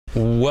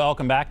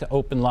Welcome back to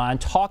Open Line,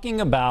 talking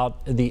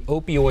about the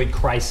opioid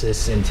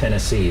crisis in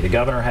Tennessee. The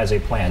governor has a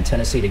plan,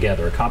 Tennessee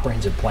Together, a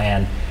comprehensive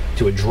plan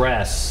to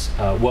address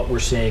what we're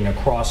seeing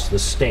across the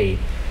state.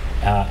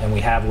 And we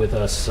have with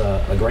us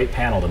a great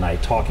panel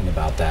tonight talking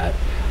about that.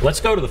 Let's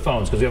go to the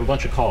phones because we have a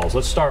bunch of calls.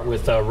 Let's start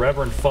with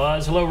Reverend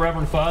Fuzz. Hello,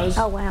 Reverend Fuzz.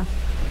 Oh, wow.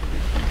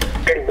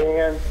 Hey,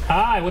 Dan.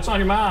 Hi, what's on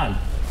your mind?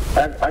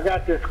 I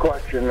got this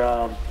question,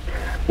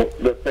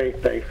 the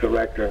faith-based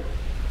director.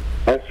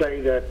 Let's say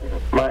that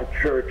my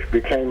church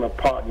became a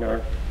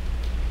partner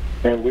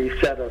and we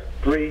set a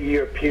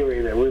 3-year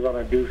period that we're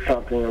going to do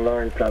something and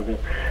learn something.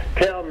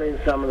 Tell me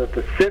some of the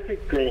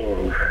specific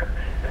things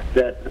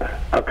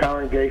that a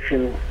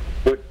congregation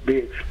would be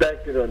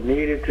expected or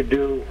needed to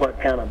do.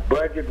 What kind of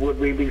budget would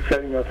we be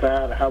setting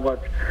aside? How much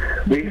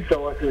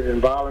resources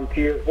and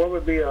volunteers? What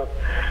would be a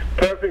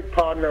perfect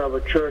partner of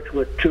a church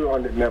with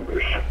 200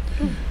 members?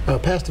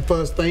 Pastor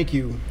Fuzz, thank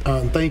you.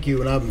 Thank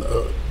you, and I'm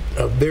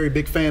a very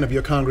big fan of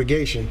your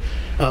congregation.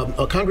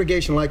 A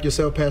congregation like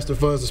yourself, Pastor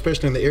Fuzz,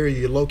 especially in the area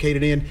you're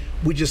located in,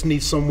 we just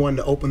need someone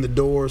to open the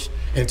doors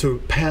and to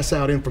pass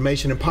out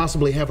information and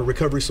possibly have a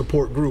recovery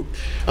support group.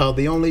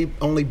 The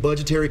only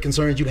budgetary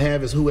concerns you'd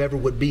have is whoever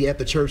would be at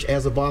the church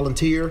as a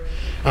volunteer,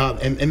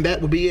 and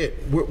that would be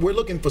it. We're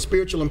looking for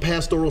spiritual and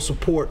pastoral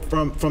support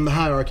from the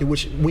hierarchy,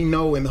 which we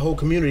know and the whole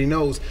community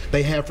knows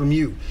they have from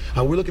you.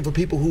 We're looking for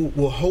people who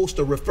will host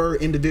or refer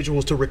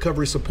individuals to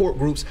recovery support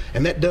groups,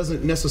 and that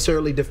doesn't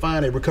necessarily define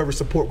a recovery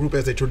support group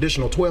as a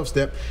traditional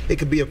 12-step. It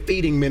could be a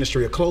feeding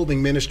ministry, a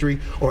clothing ministry,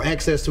 or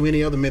access to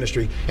any other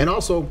ministry. And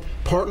also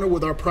partner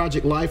with our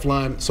Project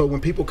Lifeline, so when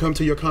people come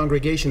to your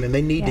congregation and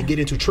they need to get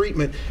into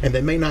treatment and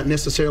they may not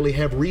necessarily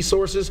have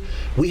resources,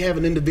 we have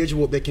an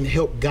individual that can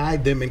help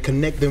guide them and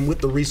connect them with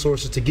the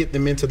resources to get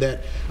them into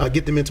that,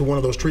 get them into one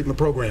of those treatment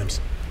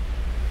programs.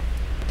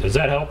 Does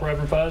that help,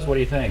 Reverend Fuzz? What do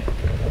you think?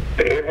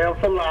 It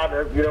helps a lot.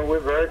 You know, we're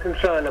very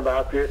concerned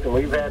about this, and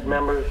we've had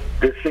members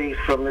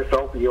deceased from this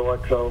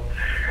opioid, so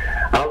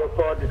I look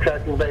forward to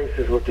touching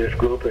bases with this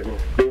group and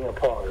being a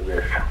part of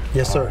this.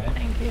 Yes, sir. Right.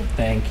 Thank you.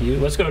 Thank you.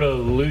 Let's go to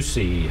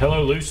Lucy.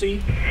 Hello, Lucy.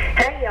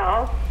 Hey,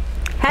 y'all.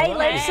 Hey,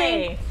 Hello.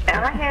 Lucy.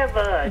 I have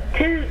a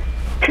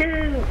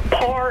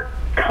two-part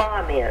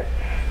comment,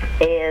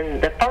 and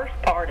the first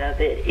part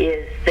of it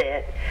is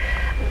that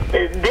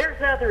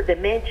there's other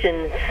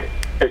dimensions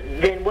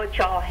than what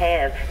y'all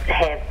have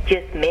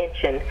just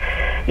mentioned.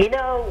 You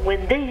know,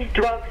 when these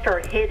drugs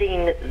started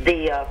hitting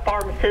the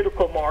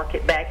pharmaceutical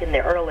market back in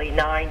the early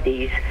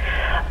 90s,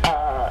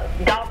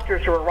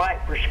 doctors were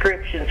writing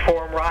prescriptions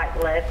for them right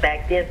and left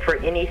back then for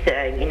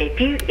anything. And if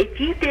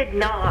you did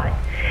not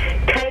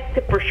take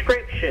the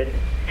prescription,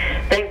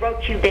 they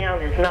wrote you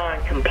down as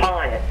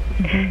non-compliant.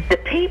 The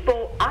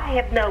people, I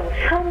have known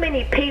so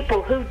many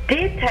people who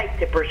did take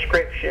the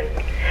prescription,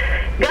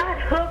 got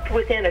hooked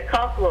within a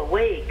couple of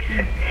weeks,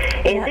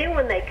 and then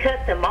when they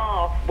cut them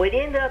off, would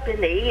end up in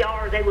the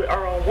ER,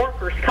 or on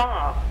workers'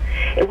 comp.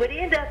 It would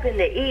end up in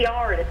the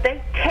ER, and if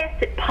they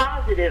tested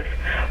positive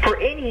for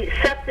any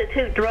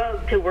substitute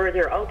drug to where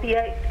their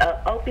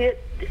opiate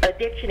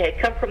addiction had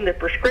come from the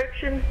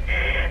prescription,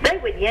 they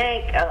would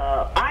yank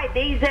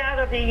IDs out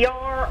of the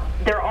ER,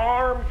 their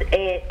arms,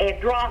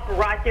 and drop them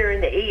right there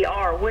in the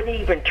ER. Wouldn't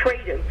even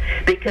treat them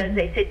because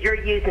they said, you're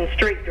using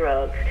street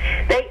drugs.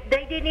 They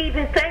didn't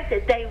even think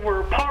that they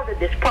were part of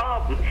this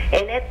problem.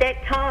 And at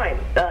that time,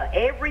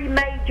 every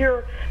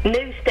major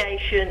news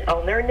station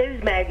on their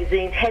news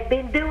magazines had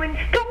been doing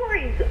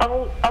stories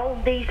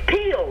on these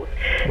pills.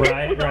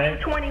 Right, this was over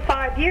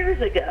 25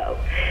 years ago.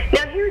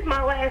 Now, here's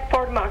my last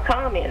part of my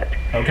comment.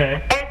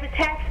 Okay. As a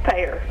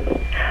taxpayer,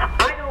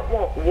 I don't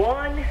want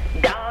one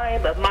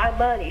dime of my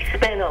money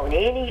spent on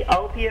any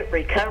opiate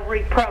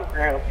recovery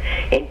program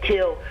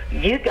until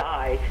you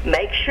guys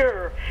make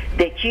sure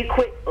that you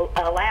quit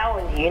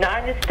allowing the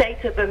United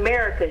States of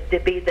America to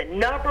be the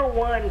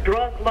 #1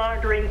 drug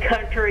laundering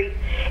country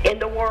in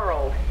the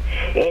world.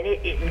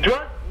 And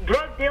drug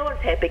dealers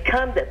have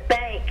become the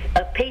bank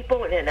of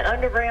people in an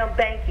underground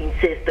banking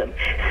system.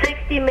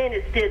 60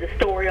 Minutes did a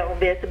story on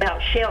this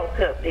about shell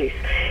companies.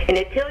 And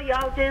until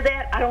y'all do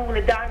that, I don't want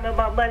a dime of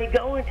my money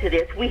going to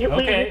this.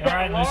 Okay, all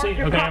right,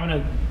 Lucy. Okay, I'm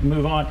going to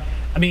move on.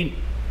 I mean,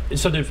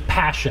 so there's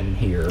passion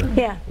here.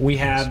 Yeah. We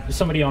have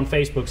somebody on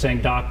Facebook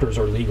saying doctors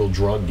are legal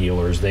drug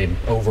dealers. They've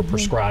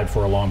overprescribed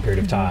for a long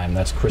period of time.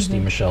 That's Christy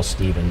Michelle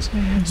Stevens.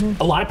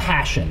 A lot of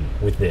passion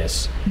with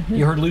this.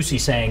 You heard Lucy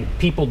saying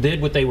people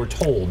did what they were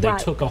told. They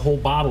took a whole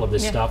bottle of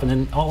this stuff, and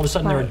then all of a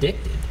sudden they're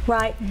addicted.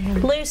 Right.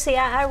 Lucy,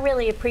 I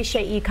really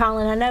appreciate you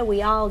calling. I know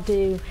we all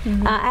do.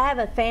 I have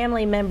a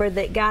family member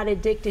that got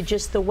addicted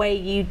just the way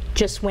you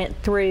just went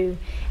through.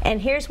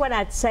 And here's what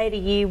I'd say to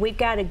you. We've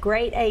got a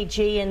great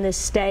AG in this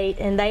state,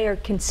 and they are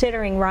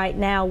considering right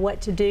now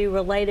what to do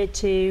related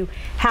to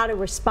how to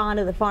respond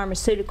to the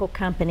pharmaceutical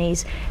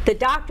companies. The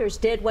doctors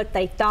did what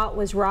they thought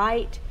was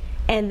right,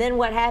 And then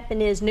what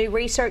happened is new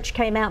research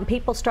came out and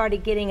people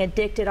started getting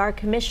addicted. Our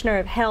Commissioner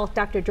of Health,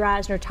 Dr.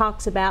 Dreisner,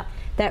 talks about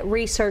that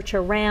research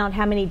around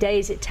how many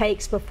days it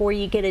takes before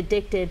you get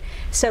addicted.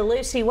 So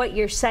Lucy, what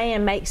you're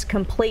saying makes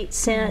complete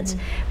sense.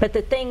 But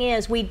the thing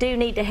is, we do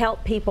need to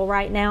help people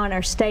right now in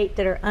our state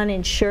that are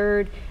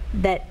uninsured,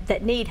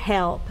 that need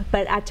help.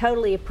 But I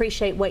totally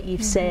appreciate what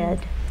you've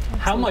said.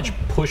 How much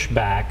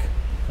pushback,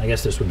 I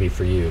guess this would be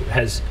for you,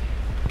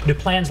 do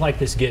plans like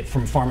this get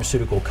from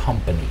pharmaceutical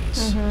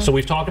companies? So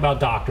we've talked about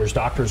doctors.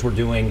 Doctors were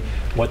doing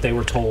what they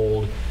were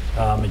told.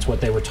 It's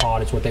what they were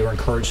taught. It's what they were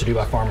encouraged to do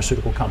by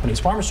pharmaceutical companies.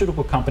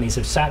 Pharmaceutical companies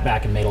have sat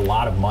back and made a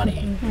lot of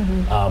money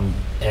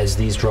as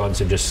these drugs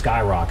have just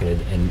skyrocketed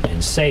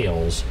in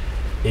sales.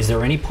 Is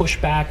there any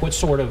pushback? What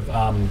sort of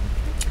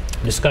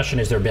discussion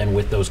has there been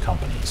with those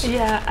companies?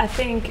 Yeah, I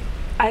think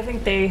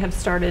they have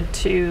started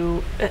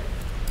to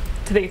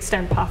the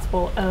extent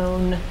possible,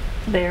 own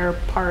their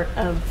part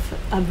of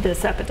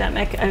this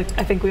epidemic. I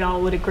think we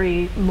all would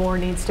agree more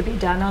needs to be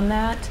done on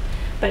that.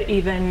 But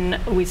even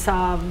we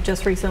saw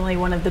just recently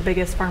one of the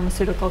biggest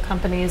pharmaceutical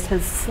companies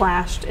has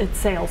slashed its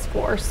sales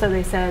force. So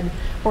they said,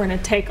 we're going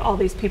to take all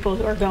these people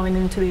who are going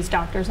into these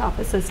doctors'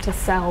 offices to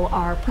sell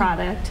our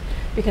product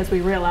because we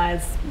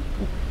realize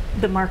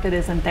the market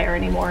isn't there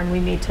anymore and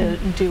we need to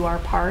do our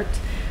part.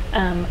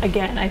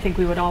 Again, I think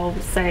we would all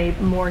say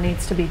more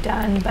needs to be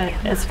done, but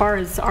as far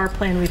as our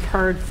plan, we've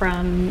heard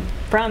from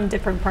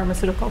different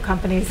pharmaceutical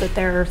companies that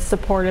they're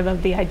supportive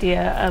of the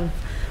idea of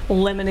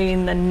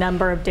limiting the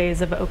number of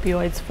days of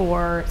opioids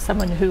for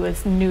someone who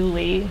is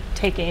newly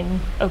taking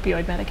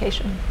opioid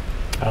medication.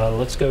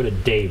 Let's go to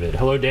David.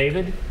 Hello,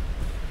 David.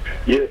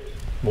 Yes.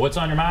 What's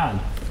on your mind?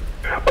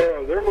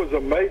 There was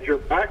a major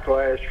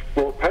backlash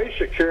for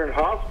patient care in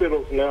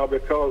hospitals now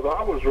because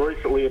I was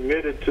recently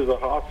admitted to the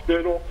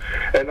hospital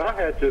and I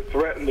had to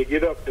threaten to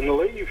get up and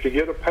leave to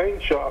get a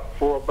pain shot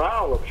for a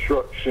bowel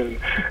obstruction.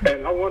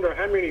 And I wonder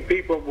how many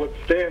people would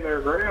stand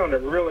their ground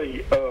and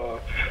really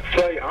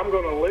say, I'm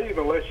going to leave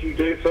unless you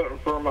do something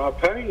for my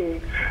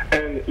pain.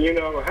 And, you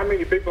know, how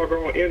many people are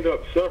going to end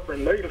up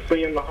suffering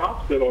needlessly in the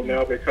hospital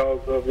now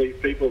because of these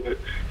people that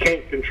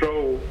can't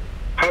control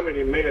how many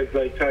meds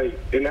they take,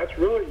 and that's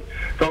really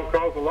going to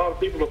cause a lot of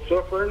people to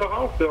suffer in the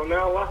hospital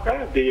now like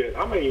I did.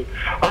 I mean,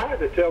 I had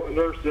to tell the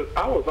nurse that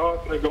I was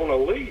honestly going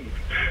to leave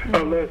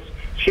unless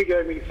she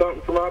gave me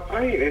something for my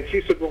pain, and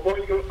she said, well, what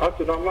are you going to? I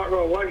said, I'm not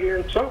going to lay here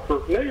and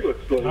suffer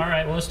needlessly. All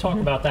right, well, let's talk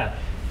about that.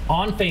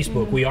 On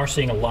Facebook, we are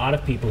seeing a lot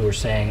of people who are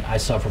saying, I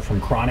suffer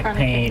from chronic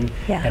pain,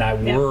 and I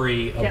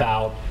worry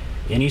about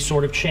any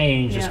sort of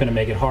change that's going to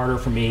make it harder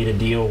for me to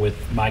deal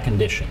with my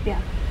condition.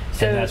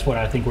 So, and that's what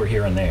I think we're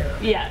hearing there.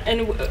 Yeah,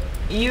 and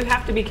you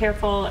have to be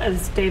careful,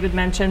 as David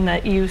mentioned,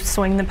 that you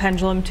swing the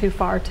pendulum too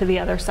far to the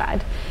other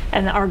side.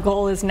 And our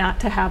goal is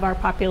not to have our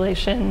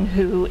population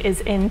who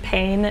is in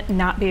pain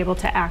not be able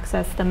to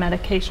access the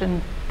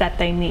medication that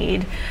they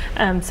need.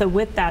 So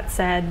with that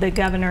said, the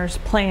governor's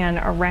plan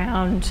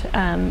around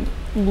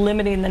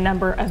limiting the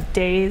number of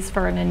days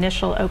for an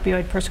initial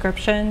opioid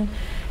prescription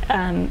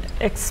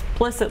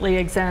explicitly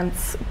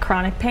exempts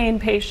chronic pain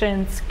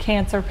patients,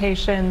 cancer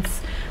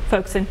patients,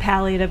 folks in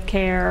palliative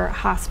care,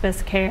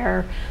 hospice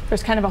care.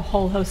 There's kind of a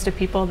whole host of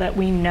people that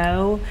we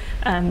know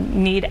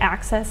need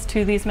access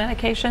to these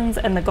medications,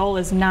 and the goal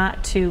is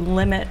not to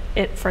limit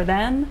it for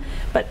them,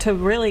 but to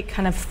really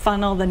kind of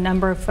funnel the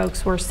number of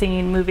folks we're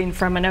seeing moving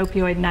from an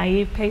opioid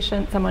naive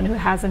patient, someone who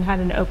hasn't had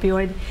an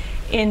opioid,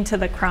 into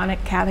the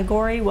chronic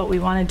category. What we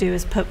want to do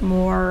is put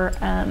more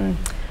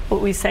what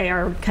we say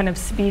are kind of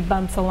speed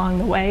bumps along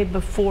the way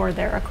before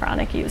they're a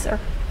chronic user.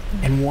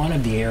 And one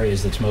of the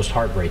areas that's most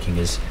heartbreaking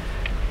is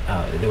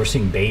that we're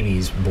seeing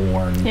babies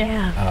born,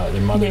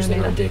 their mothers that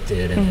are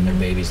addicted, and their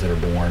babies that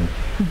are born.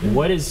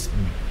 What is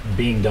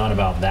being done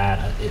about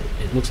that?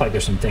 It looks like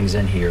there's some things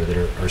in here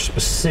that are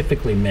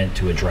specifically meant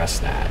to address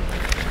that.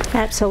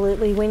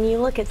 Absolutely. When you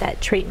look at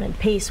that treatment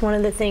piece, one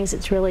of the things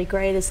that's really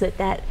great is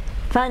that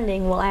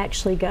funding will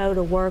actually go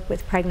to work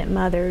with pregnant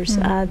mothers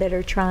that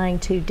are trying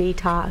to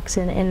detox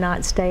and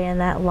not stay in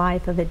that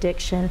life of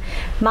addiction.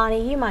 Monty,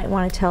 you might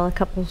want to tell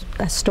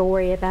a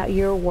story about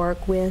your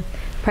work with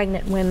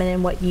pregnant women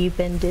and what you've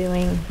been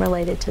doing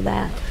related to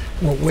that.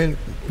 Well, when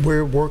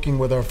we're working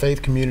with our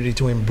faith community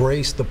to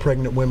embrace the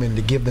pregnant women,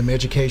 to give them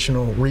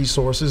educational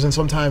resources and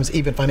sometimes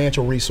even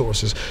financial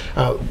resources,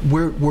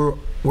 we're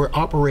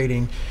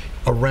operating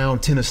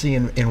around Tennessee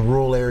in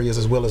rural areas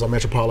as well as our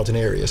metropolitan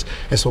areas.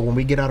 And so when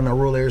we get out in our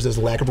rural areas, there's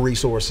a lack of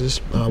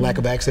resources, lack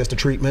of access to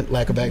treatment,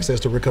 lack of access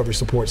to recovery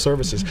support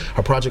services.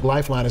 Our Project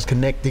Lifeline is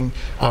connecting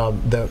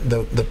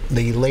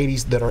the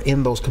ladies that are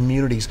in those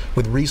communities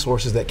with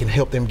resources that can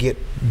help them get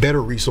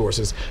better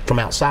resources from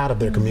outside of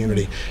their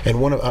community. And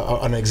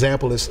an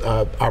example is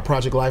our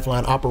Project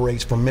Lifeline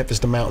operates from Memphis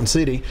to Mountain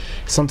City.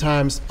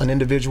 Sometimes an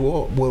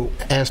individual will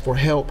ask for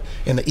help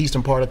in the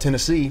eastern part of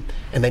Tennessee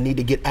and they need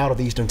to get out of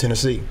eastern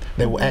Tennessee.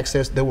 They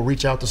will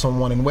reach out to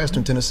someone in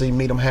western Tennessee,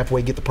 meet them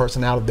halfway, get the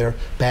person out of their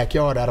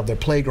backyard, out of their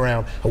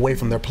playground, away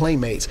from their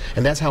playmates.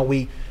 And that's how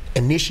we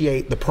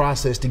initiate the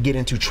process to get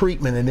into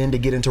treatment and then to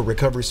get into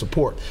recovery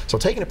support. So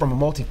taking it from a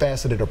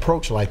multifaceted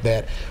approach like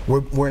that,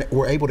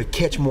 we're able to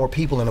catch more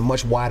people in a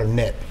much wider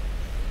net.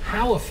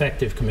 How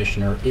effective,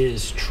 Commissioner,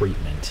 is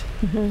treatment?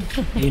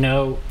 You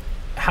know,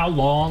 how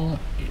long,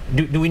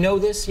 do we know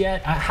this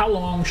yet? How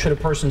long should a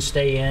person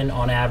stay in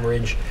on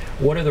average?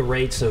 What are the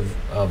rates of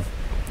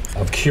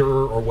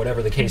cure or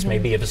whatever the case may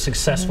be, of a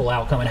successful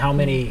outcome, and how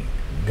many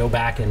go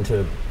back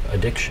into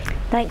addiction?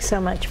 Thanks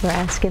so much for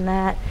asking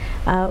that.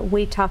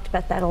 We talked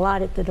about that a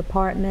lot at the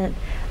department.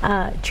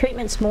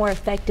 Treatment's more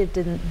effective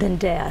than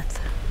death.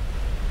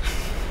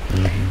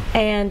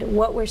 And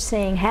what we're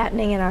seeing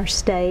happening in our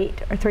state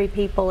are 3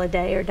 people a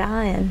day are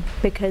dying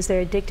because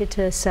they're addicted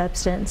to a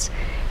substance,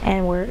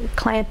 and we're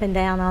clamping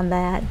down on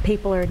that.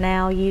 People are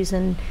now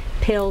using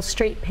pills,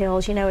 street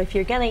pills. You know, if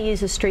you're going to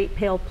use a street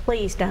pill,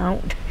 please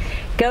don't.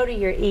 Go to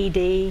your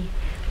ED.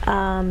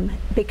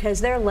 Because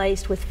they're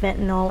laced with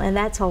fentanyl, and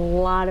that's a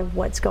lot of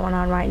what's going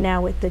on right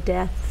now with the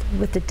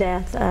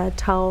death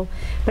toll.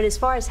 But as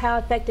far as how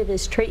effective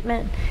is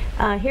treatment,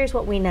 here's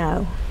what we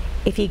know.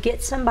 If you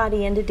get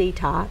somebody into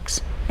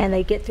detox and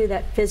they get through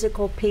that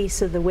physical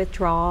piece of the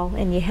withdrawal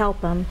and you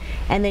help them,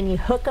 and then you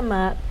hook them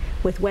up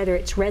with whether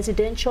it's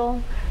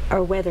residential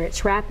or whether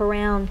it's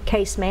wraparound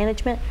case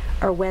management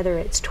or whether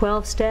it's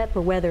 12-step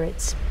or whether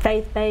it's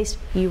faith-based,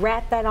 you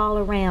wrap that all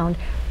around.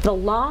 The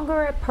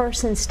longer a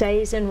person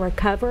stays in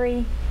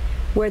recovery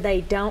where they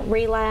don't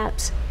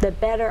relapse, the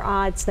better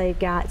odds they've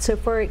got. So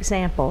for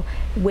example,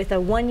 with a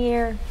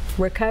 1-year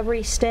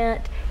recovery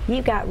stint,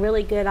 you've got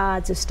really good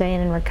odds of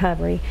staying in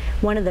recovery.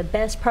 One of the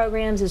best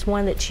programs is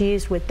one that's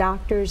used with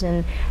doctors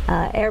and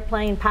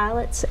airplane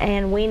pilots,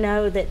 and we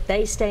know that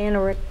they stay in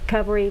a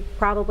recovery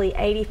probably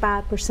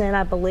 85%,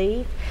 I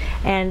believe,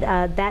 and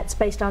that's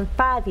based on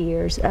 5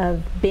 years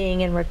of being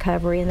in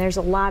recovery, and there's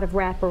a lot of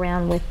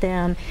wraparound with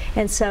them.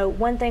 And so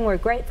one thing we're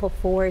grateful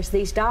for is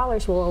these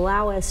dollars will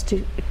allow us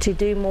to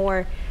do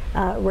more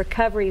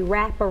recovery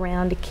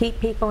wraparound to keep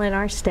people in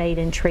our state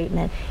in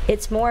treatment.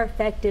 It's more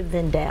effective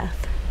than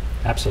death.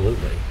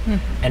 Absolutely.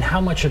 And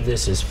how much of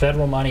this is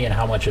federal money and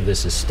how much of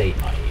this is state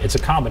money? It's a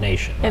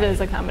combination, right? It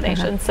is a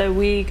combination. So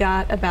we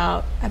got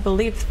about, I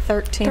believe,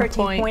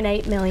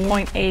 13.8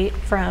 million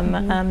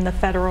from the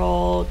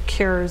Federal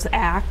Cures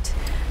Act.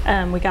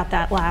 We got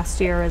that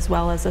last year, as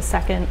well as a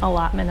second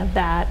allotment of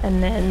that.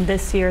 And then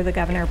this year the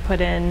governor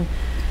put in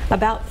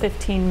about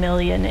 $15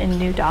 million in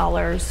new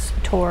dollars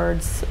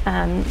towards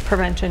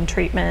prevention,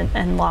 treatment,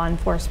 and law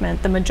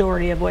enforcement, the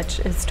majority of which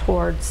is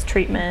towards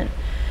treatment,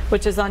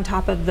 which is on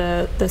top of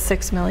the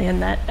 $6 million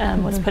that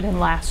was put in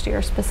last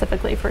year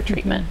specifically for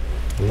treatment.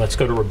 Let's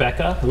go to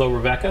Rebecca. Hello,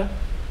 Rebecca.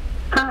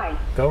 Hi.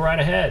 Go right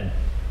ahead.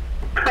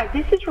 Hi,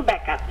 this is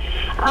Rebecca.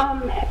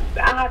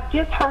 I've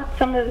just heard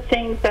some of the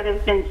things that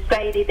have been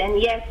stated,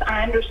 and yes,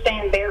 I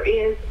understand there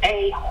is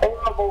a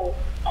horrible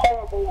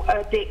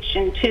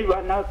addiction to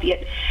an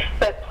opiate,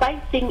 but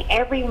placing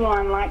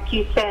everyone, like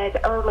you said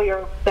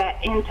earlier,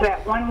 that into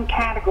that one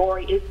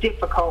category is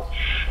difficult.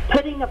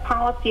 Putting a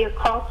policy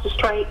across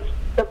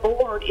the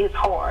board is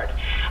hard.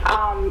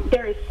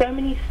 There is so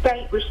many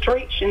state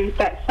restrictions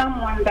that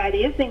someone that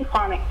is in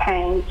chronic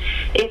pain,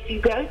 if you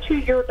go to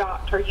your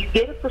doctor, you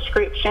get a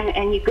prescription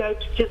and you go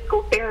to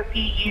physical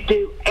therapy, you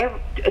do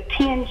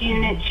 10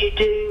 units, you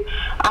do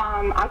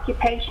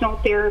occupational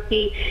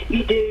therapy,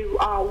 you do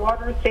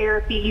water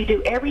therapy, you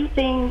do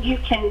everything you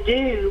can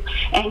do,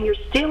 and you're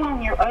still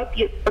on your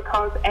opiates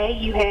because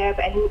you have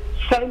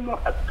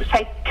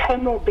say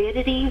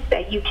comorbidities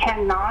that you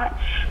cannot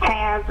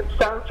have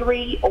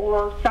surgery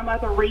or some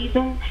other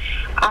reason,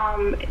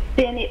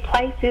 then it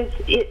places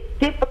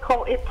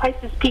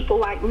people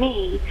like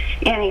me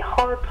in a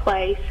hard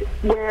place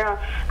where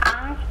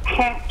I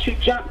have to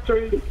jump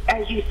through,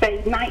 as you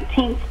say,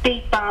 19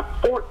 speed bumps,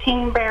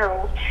 14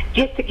 barrels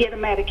just to get a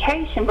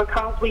medication,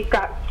 because we've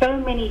got so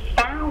many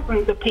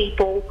thousands of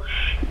people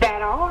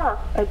that are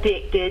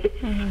addicted.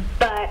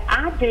 But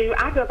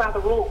I go by the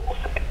rules.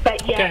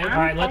 But yeah,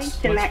 I'm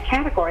placed in that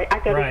category. I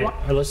go to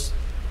one.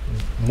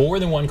 More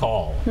than one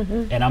call,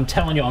 and I'm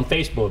telling you on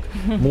Facebook,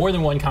 more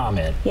than one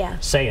comment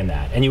saying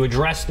that, and you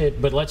addressed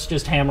it, but let's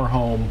just hammer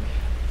home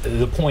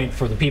the point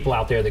for the people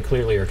out there that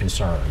clearly are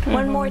concerned.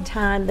 One more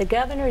time, the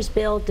governor's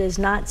bill does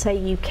not say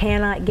you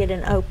cannot get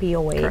an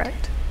opioid.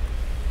 Correct.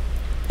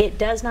 It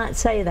does not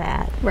say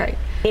that. Right.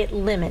 It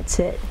limits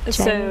it. Jamie?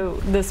 So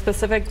the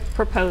specific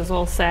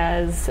proposal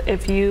says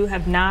if you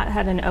have not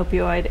had an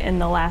opioid in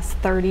the last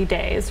 30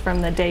 days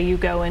from the day you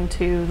go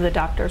into the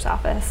doctor's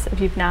office,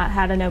 if you've not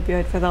had an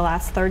opioid for the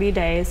last 30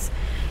 days,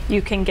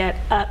 you can get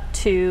up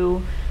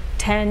to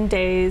 10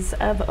 days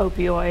of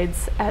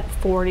opioids at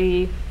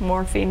 40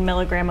 morphine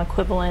milligram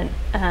equivalent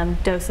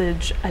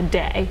dosage a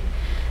day.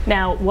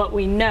 Now, what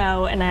we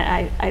know, and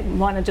I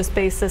want to just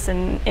base this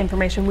in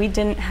information we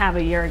didn't have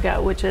a year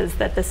ago, which is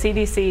that the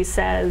CDC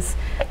says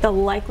the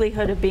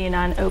likelihood of being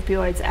on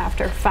opioids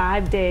after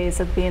 5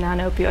 days of being on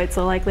opioids,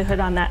 the likelihood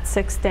on that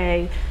 6th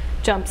day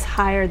jumps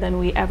higher than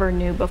we ever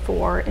knew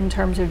before in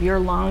terms of your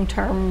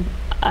long-term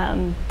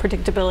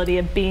predictability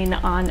of being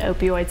on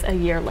opioids a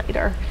year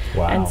later.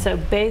 Wow. And so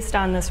based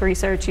on this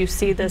research, you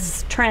see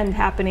this trend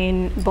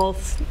happening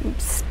both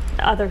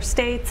other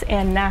states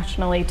and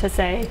nationally to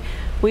say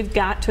we've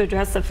got to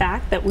address the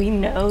fact that we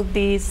know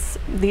these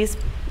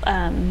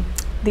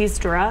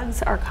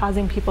drugs are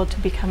causing people to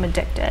become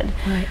addicted.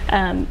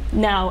 Right.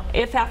 Now,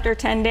 if after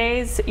 10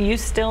 days you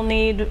still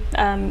need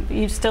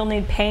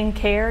pain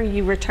care,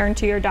 you return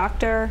to your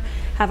doctor,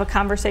 have a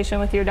conversation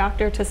with your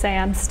doctor to say,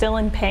 I'm still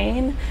in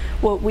pain.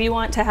 What we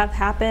want to have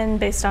happen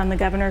based on the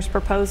governor's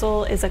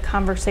proposal is a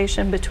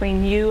conversation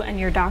between you and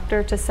your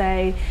doctor to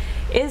say,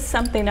 is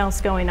something else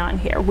going on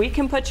here? We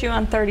can put you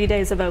on 30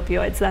 days of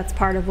opioids. That's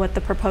part of what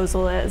the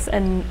proposal is,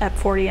 and at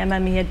 40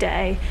 MME a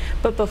day.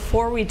 But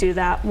before we do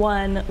that,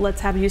 one,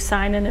 let's have you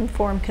sign an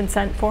informed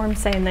consent form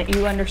saying that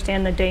you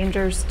understand the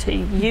dangers to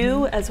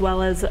you, as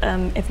well as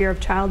if you're of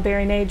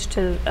childbearing age,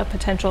 to a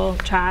potential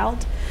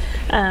child,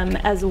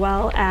 as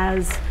well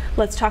as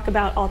let's talk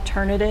about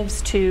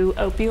alternatives to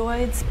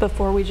opioids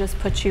before we just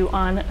put you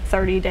on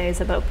 30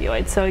 days of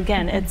opioids. So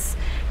again, it's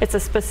a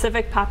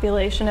specific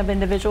population of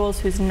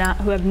individuals who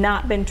have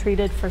not been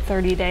treated for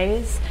 30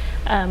 days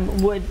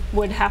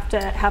would have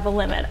to have a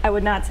limit. I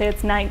would not say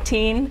it's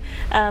 19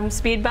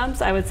 speed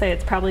bumps. I would say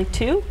it's probably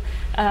 2,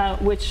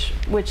 which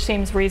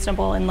seems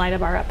reasonable in light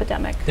of our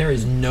epidemic. There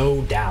is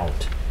no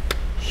doubt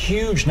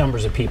huge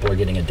numbers of people are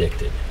getting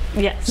addicted.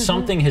 Yes.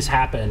 Something has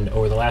happened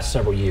over the last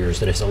several years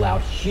that has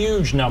allowed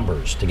huge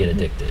numbers to get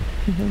addicted.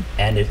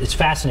 And it's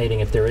fascinating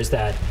if there is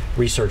that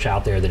research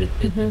out there that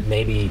it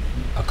maybe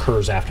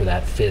occurs after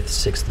that 5th,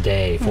 6th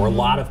day for a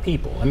lot of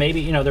people. And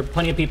maybe, you know, there are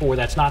plenty of people where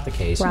that's not the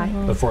case,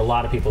 but for a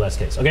lot of people that's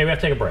the case. Okay, we have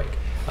to take a break.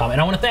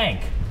 And I want to thank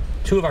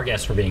 2 of our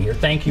guests for being here.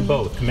 Thank you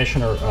both.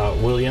 Commissioner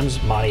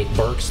Williams, Monty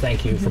Burks,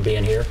 thank you for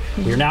being here.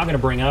 We are now going to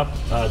bring up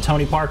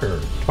Tony Parker,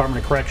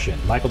 Department of Correction,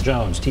 Michael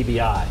Jones,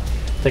 TBI.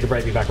 Take a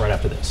break, be back right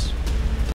after this.